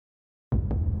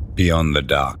Beyond the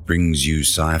Dark brings you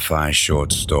sci-fi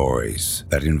short stories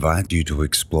that invite you to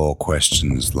explore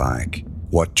questions like,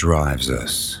 what drives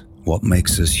us? What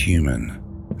makes us human?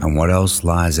 And what else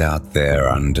lies out there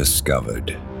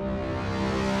undiscovered?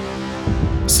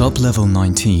 Sub-Level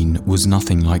 19 was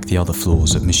nothing like the other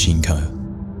floors at Machine Co.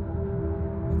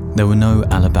 There were no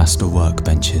alabaster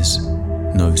workbenches,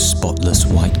 no spotless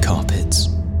white carpets.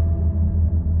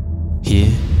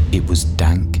 Here it was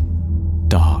dank,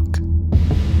 dark,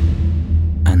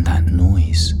 and that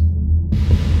noise.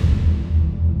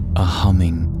 A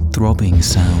humming, throbbing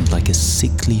sound like a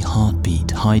sickly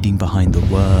heartbeat hiding behind the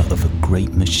whir of a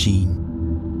great machine.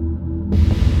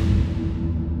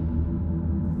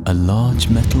 A large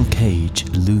metal cage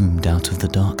loomed out of the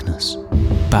darkness,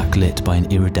 backlit by an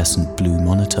iridescent blue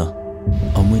monitor,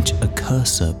 on which a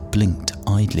cursor blinked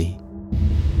idly.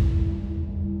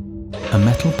 A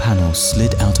metal panel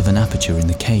slid out of an aperture in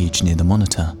the cage near the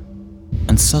monitor,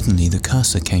 and suddenly the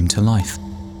cursor came to life.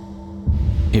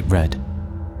 It read,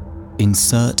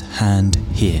 "Insert hand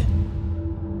here."